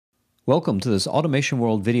Welcome to this Automation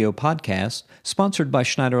World video podcast sponsored by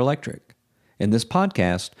Schneider Electric. In this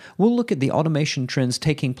podcast, we'll look at the automation trends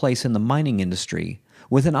taking place in the mining industry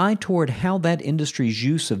with an eye toward how that industry's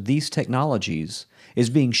use of these technologies is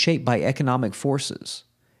being shaped by economic forces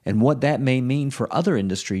and what that may mean for other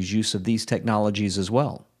industries' use of these technologies as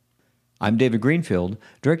well. I'm David Greenfield,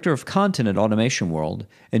 Director of Content at Automation World,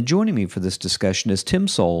 and joining me for this discussion is Tim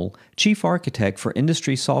Soul, Chief Architect for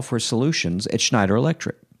Industry Software Solutions at Schneider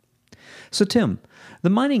Electric. So Tim, the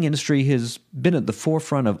mining industry has been at the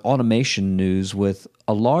forefront of automation news with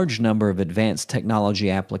a large number of advanced technology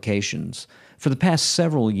applications for the past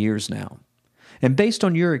several years now. And based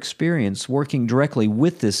on your experience working directly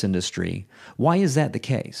with this industry, why is that the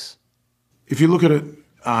case? If you look at it,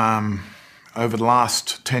 over the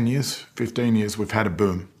last 10 years, 15 years, we've had a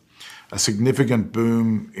boom, a significant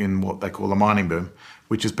boom in what they call the mining boom,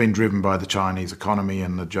 which has been driven by the Chinese economy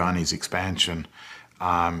and the Chinese expansion,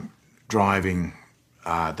 driving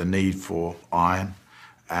the need for iron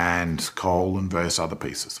and coal and various other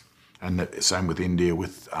pieces. And the same with India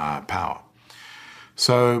with power.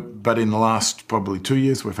 But in the last probably 2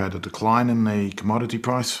 years, we've had a decline in the commodity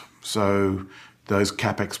price. So those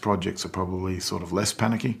CapEx projects are probably sort of less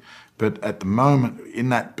panicky. But at the moment, in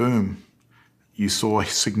that boom, you saw a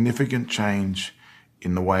significant change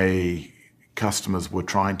in the way customers were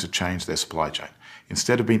trying to change their supply chain.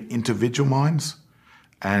 Instead of being individual mines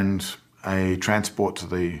and a transport to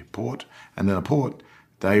the port and then a port,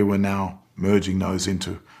 they were now merging those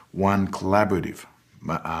into one collaborative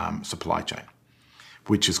supply chain,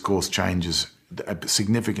 which has caused a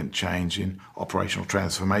significant change in operational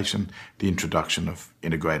transformation, the introduction of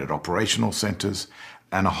integrated operational centers,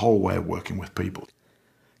 and a whole way of working with people.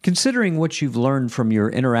 Considering what you've learned from your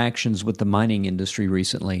interactions with the mining industry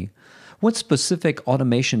recently, what specific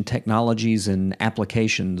automation technologies and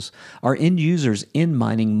applications are end users in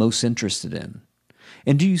mining most interested in?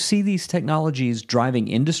 And do you see these technologies driving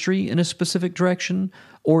industry in a specific direction,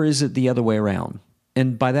 or is it the other way around?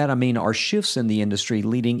 And by that I mean, are shifts in the industry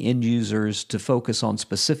leading end users to focus on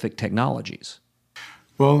specific technologies?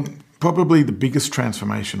 Well, probably the biggest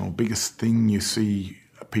transformation or biggest thing you see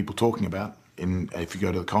people talking about, if you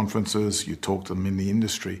go to the conferences, you talk to them in the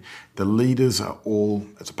industry, the leaders are all,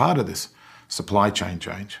 as a part of this supply chain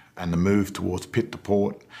change and the move towards pit to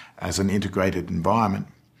port as an integrated environment,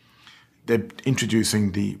 they're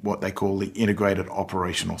introducing what they call the integrated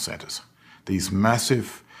operational centers. These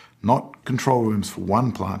massive, not control rooms for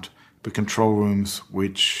one plant, but control rooms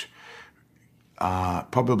which are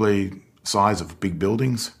probably size of big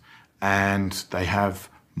buildings, and they have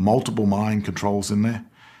multiple mine controls in there.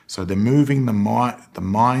 So they're moving the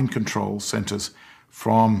mine control centers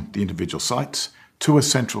from the individual sites to a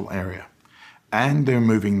central area. And they're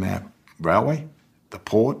moving their railway, the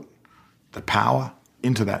port, the power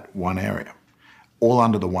into that one area, all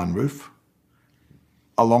under the one roof,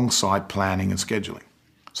 alongside planning and scheduling.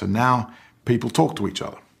 So now people talk to each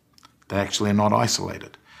other. They actually are not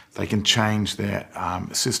isolated. They can change their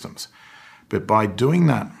systems. But by doing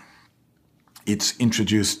that, it's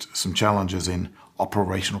introduced some challenges in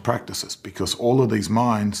operational practices, because all of these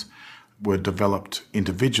mines were developed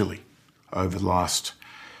individually over the last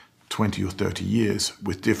 20 or 30 years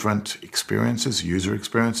with different experiences, user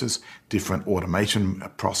experiences, different automation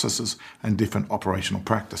processes, and different operational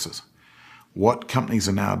practices. What companies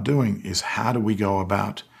are now doing is, how do we go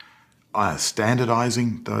about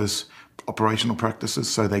standardizing those operational practices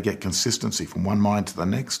so they get consistency from one mine to the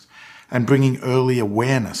next, and bringing early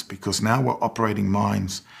awareness, because now we're operating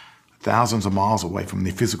mines thousands of miles away from the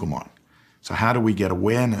physical mine. So how do we get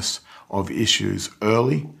awareness of issues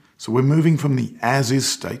early? So we're moving from the as-is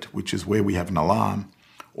state, which is where we have an alarm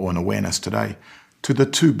or an awareness today, to the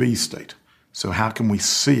to-be state. So how can we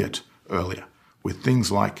see it earlier with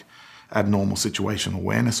things like abnormal situational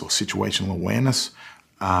awareness or situational awareness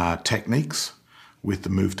techniques, with the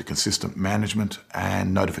move to consistent management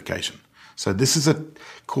and notification. So this is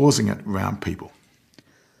causing it around people.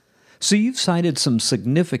 So you've cited some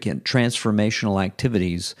significant transformational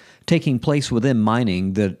activities taking place within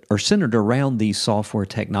mining that are centered around these software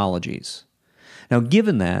technologies. Now,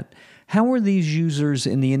 given that, how are these users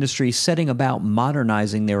in the industry setting about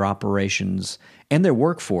modernizing their operations and their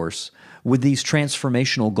workforce with these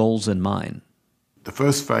transformational goals in mind? The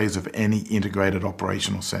first phase of any integrated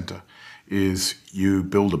operational center is you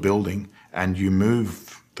build a building and you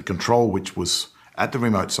move the control which was at the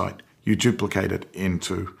remote site, you duplicate it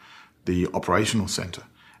into the operational center,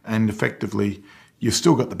 and effectively you've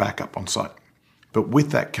still got the backup on site. But with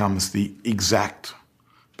that comes the exact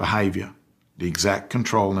behavior, the exact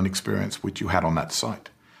control and experience which you had on that site.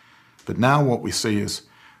 But now what we see is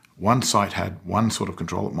One site had one sort of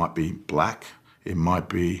control. It might be black, it might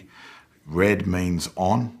be red means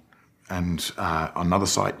on, and another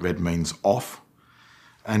site, red means off.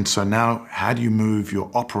 And so now, how do you move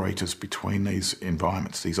your operators between these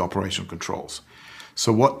environments, these operational controls?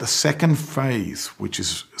 So what the second phase, which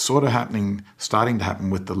is sort of starting to happen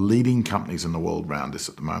with the leading companies in the world around this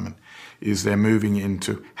at the moment, is they're moving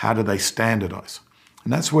into how do they standardize?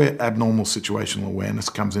 And that's where abnormal situational awareness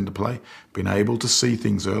comes into play, being able to see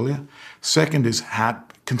things earlier. Second is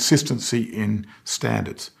consistency in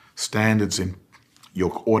standards. Standards in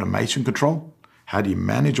your automation control. How do you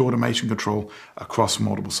manage automation control across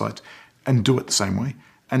multiple sites and do it the same way?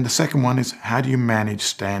 And the second one is how do you manage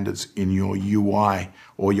standards in your UI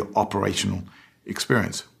or your operational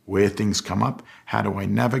experience? Where things come up, how do I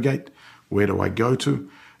navigate? Where do I go to?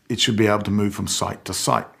 It should be able to move from site to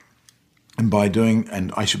site.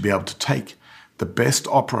 And I should be able to take the best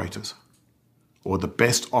operators or the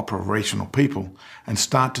best operational people and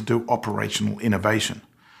start to do operational innovation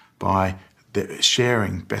by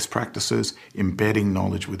sharing best practices, embedding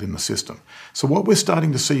knowledge within the system. So what we're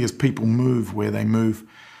starting to see is people move where they move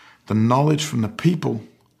the knowledge from the people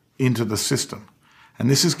into the system. And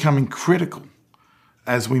this is coming critical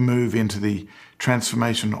as we move into the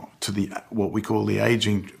transformation to what we call the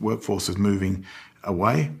aging workforce is moving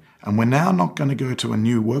away. And we're now not going to go to a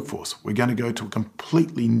new workforce. We're going to go to a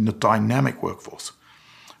completely dynamic workforce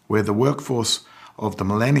where the workforce of the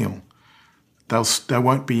millennial, they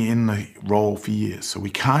won't be in the role for years. So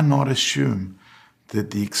we cannot assume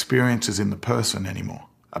that the experience is in the person anymore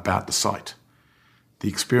about the site. The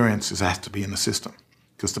experience has to be in the system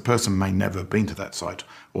because the person may never have been to that site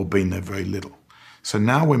or been there very little. So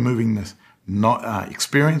now we're moving this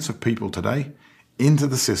experience of people today into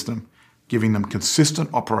the system, giving them consistent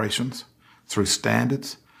operations through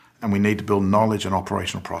standards, and we need to build knowledge and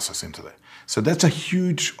operational process into that. So that's a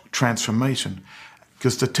huge transformation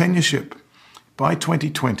because the tenureship, by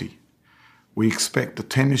 2020, we expect the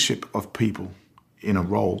tenureship of people in a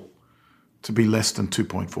role to be less than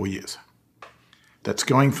 2.4 years. That's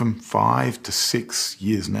going from 5 to 6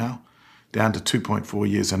 years now, down to 2.4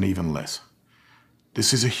 years and even less.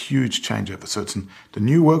 This is a huge changeover. So the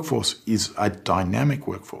new workforce is a dynamic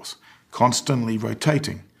workforce, constantly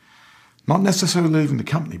rotating, not necessarily leaving the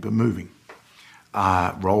company, but moving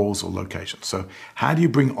roles or locations. So how do you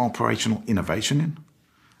bring operational innovation in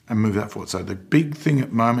and move that forward? So the big thing at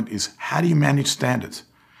the moment is how do you manage standards?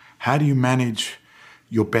 How do you manage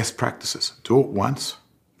your best practices? Do it once,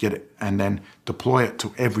 get it, and then deploy it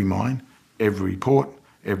to every mine, every port,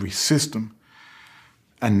 every system,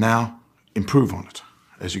 and now improve on it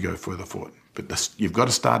as you go further forward. But you've got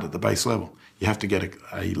to start at the base level. You have to get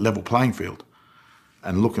a level playing field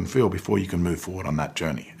and look and feel before you can move forward on that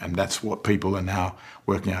journey. And that's what people are now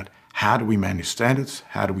working out. How do we manage standards?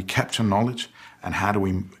 How do we capture knowledge? And how do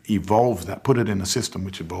we evolve that, put it in a system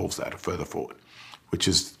which evolves that further forward, which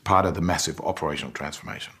is part of the massive operational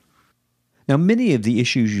transformation. Now, many of the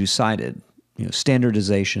issues you cited,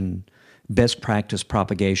 standardization, best practice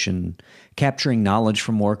propagation, capturing knowledge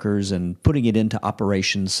from workers and putting it into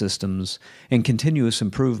operations systems, and continuous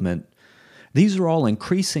improvement, these are all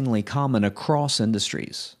increasingly common across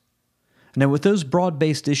industries. Now, with those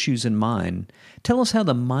broad-based issues in mind, tell us how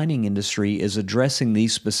the mining industry is addressing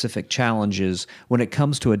these specific challenges when it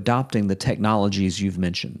comes to adopting the technologies you've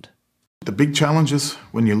mentioned. The big challenges,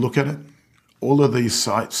 when you look at it, all of these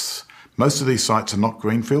sites, most of these sites are not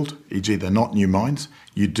greenfield, e.g. they're not new mines.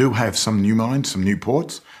 You do have some new mines, some new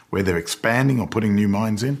ports, where they're expanding or putting new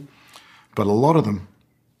mines in, but a lot of them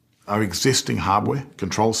are existing hardware,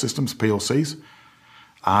 control systems, PLCs,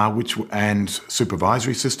 and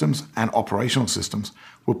supervisory systems and operational systems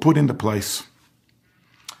were put into place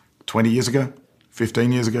 20 years ago,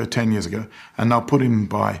 15 years ago, 10 years ago, and they're put in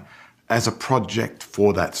as a project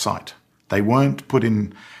for that site. They weren't put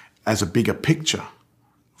in as a bigger picture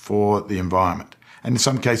for the environment. And in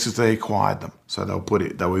some cases, they acquired them. So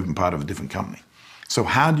they were even part of a different company. So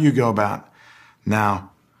how do you go about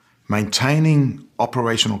now maintaining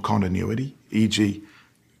operational continuity, e.g.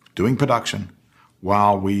 doing production,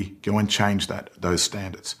 while we go and change those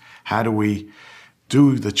standards? How do we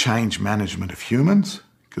do the change management of humans?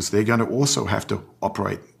 Because they're going to also have to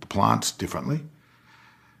operate the plants differently.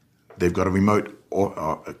 They've got a remote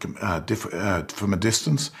from a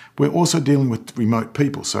distance. We're also dealing with remote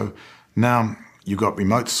people. So now you've got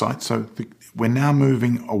remote sites. So we're now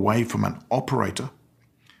moving away from an operator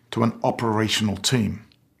to an operational team.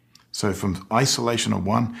 So from isolation of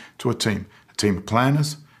one to a team of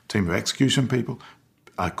planners, a team of execution people,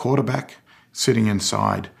 a quarterback sitting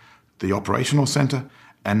inside the operational center,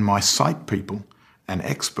 and my site people and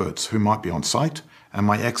experts who might be on site and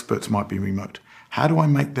my experts might be remote. How do I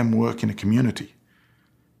make them work in a community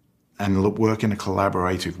and work in a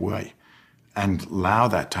collaborative way and allow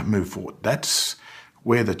that to move forward? That's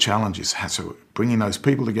where the challenge is. So bringing those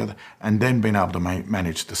people together and then being able to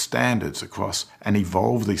manage the standards across and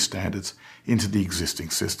evolve these standards into the existing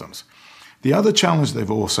systems. The other challenge they've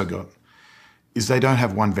also got is they don't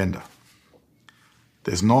have one vendor.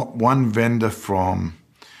 There's not one vendor from,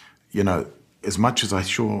 as much as I'm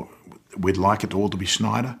sure we'd like it all to be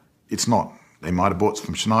Schneider, it's not. They might have bought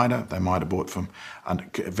from Schneider, they might have bought from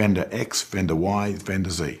vendor X, vendor Y, vendor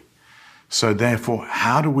Z. So therefore,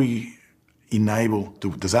 how do we enable,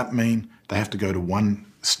 does that mean they have to go to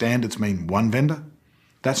one, standards mean one vendor?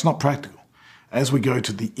 That's not practical. As we go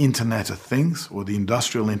to the Internet of Things, or the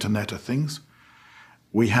industrial Internet of Things,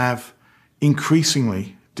 we have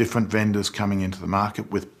increasingly different vendors coming into the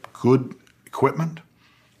market with good equipment,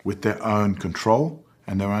 with their own control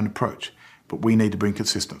and their own approach. But we need to bring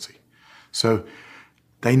consistency. So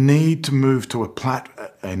they need to move to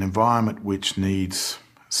an environment which needs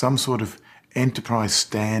some sort of enterprise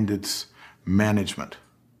standards management,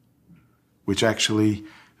 which actually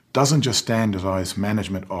doesn't just standardize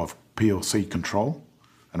management of PLC control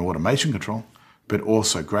and automation control, but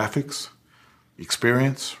also graphics,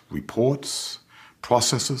 experience, reports,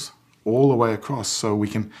 processes, all the way across, so we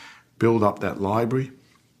can build up that library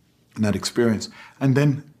and that experience. And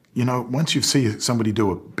then, once you see somebody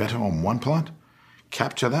do it better on one plant,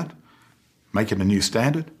 capture that, make it a new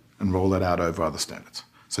standard, and roll that out over other standards.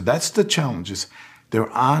 So that's the challenge. Is there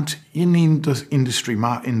aren't, in the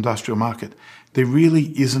industrial market, there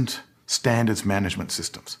really isn't standards management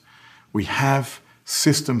systems. We have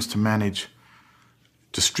systems to manage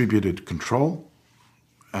distributed control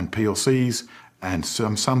and PLCs and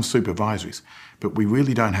some supervisories, but we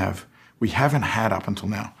really haven't had up until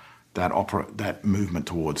now that movement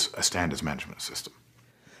towards a standards management system.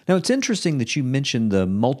 Now, it's interesting that you mentioned the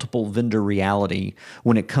multiple vendor reality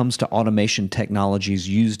when it comes to automation technologies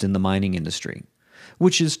used in the mining industry,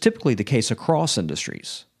 which is typically the case across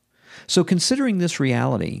industries. So considering this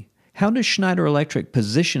reality, how does Schneider Electric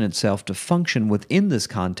position itself to function within this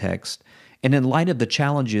context and in light of the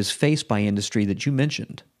challenges faced by industry that you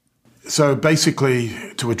mentioned? So basically,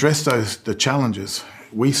 to address the challenges,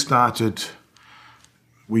 we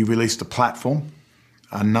released a platform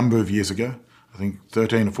a number of years ago, I think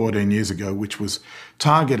 13 or 14 years ago, which was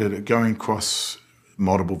targeted at going across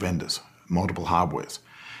multiple vendors, multiple hardwares.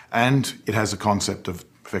 And it has a concept of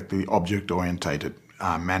effectively object-orientated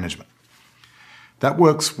management. That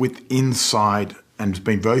works with inside and has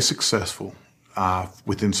been very successful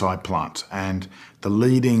with inside plants. And the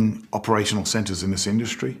leading operational centers in this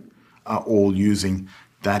industry are all using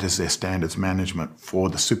that as their standards management for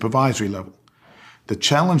the supervisory level. The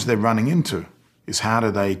challenge they're running into is how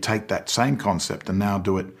do they take that same concept and now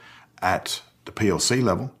do it at the PLC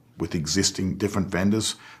level with existing different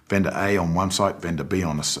vendors, vendor A on one site, vendor B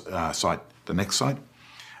on the next site,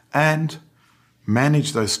 and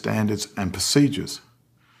manage those standards and procedures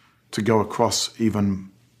to go across even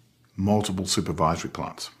multiple supervisory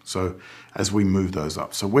plants. So as we move those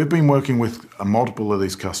up. So we've been working with a multiple of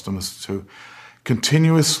these customers to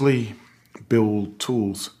continuously build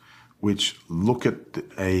tools which look at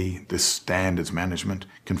this standards management,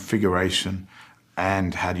 configuration,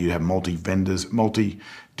 and how do you have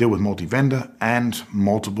deal with multi-vendor and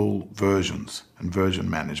multiple versions and version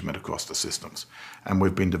management across the systems. And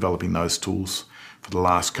we've been developing those tools for the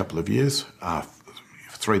last couple of years,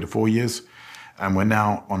 3 to 4 years, and we're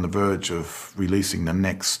now on the verge of releasing the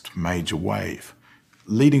next major wave,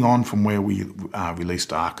 leading on from where we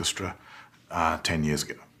released Orchestra 10 years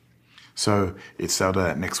ago. So it's sort of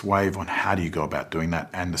that next wave on how do you go about doing that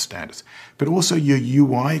and the standards. But also your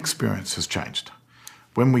UI experience has changed.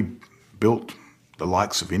 When we built the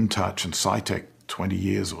likes of InTouch and Cytec 20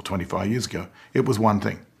 years or 25 years ago, it was one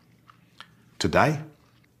thing. Today,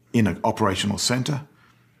 in an operational center,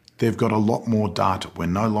 they've got a lot more data. We're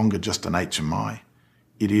no longer just an HMI.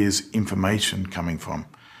 It is information coming from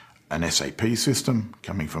an SAP system,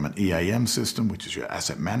 coming from an EAM system, which is your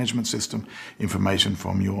asset management system, information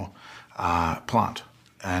from your plant.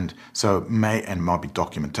 And so it might be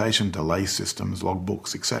documentation, delay systems,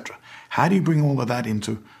 logbooks, etc. How do you bring all of that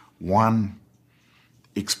into one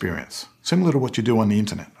experience? Similar to what you do on the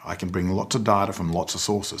internet. I can bring lots of data from lots of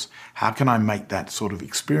sources. How can I make that sort of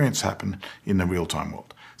experience happen in the real-time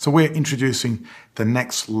world? So we're introducing the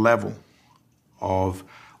next level of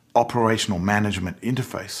operational management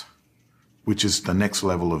interface, which is the next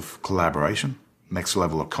level of collaboration, next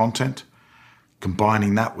level of content,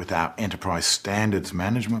 combining that with our enterprise standards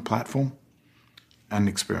management platform and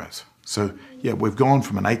experience. So, yeah, we've gone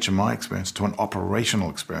from an HMI experience to an operational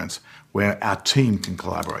experience where our team can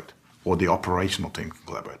collaborate, or the operational team can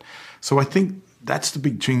collaborate. So I think that's the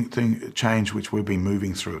big change which we've been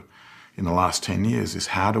moving through in the last 10 years, is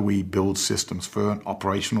how do we build systems for an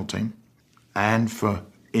operational team and for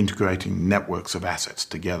integrating networks of assets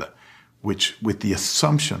together, which with the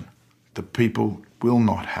assumption that people will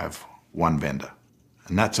not have one vendor.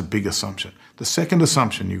 And that's a big assumption. The second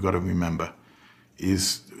assumption you've got to remember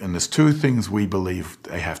is, and there's two things we believe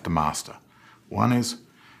they have to master. One is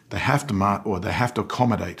they have to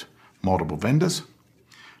accommodate multiple vendors.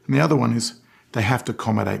 And the other one is they have to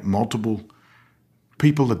accommodate multiple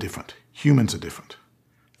people are different. Humans are different.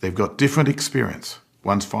 They've got different experience.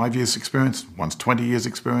 One's 5 years experience, one's 20 years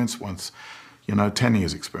experience, one's 10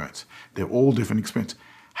 years experience. They're all different experience.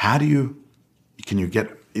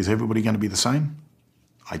 Is everybody going to be the same?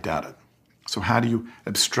 I doubt it. So how do you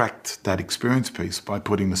abstract that experience piece by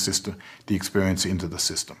putting the experience into the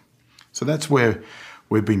system? So that's where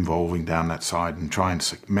we've been evolving down that side and trying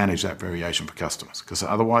to manage that variation for customers, because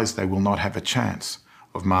otherwise they will not have a chance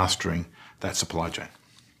of mastering that supply chain.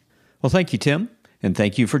 Well, thank you, Tim, and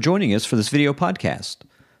thank you for joining us for this video podcast.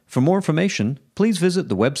 For more information, please visit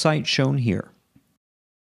the website shown here.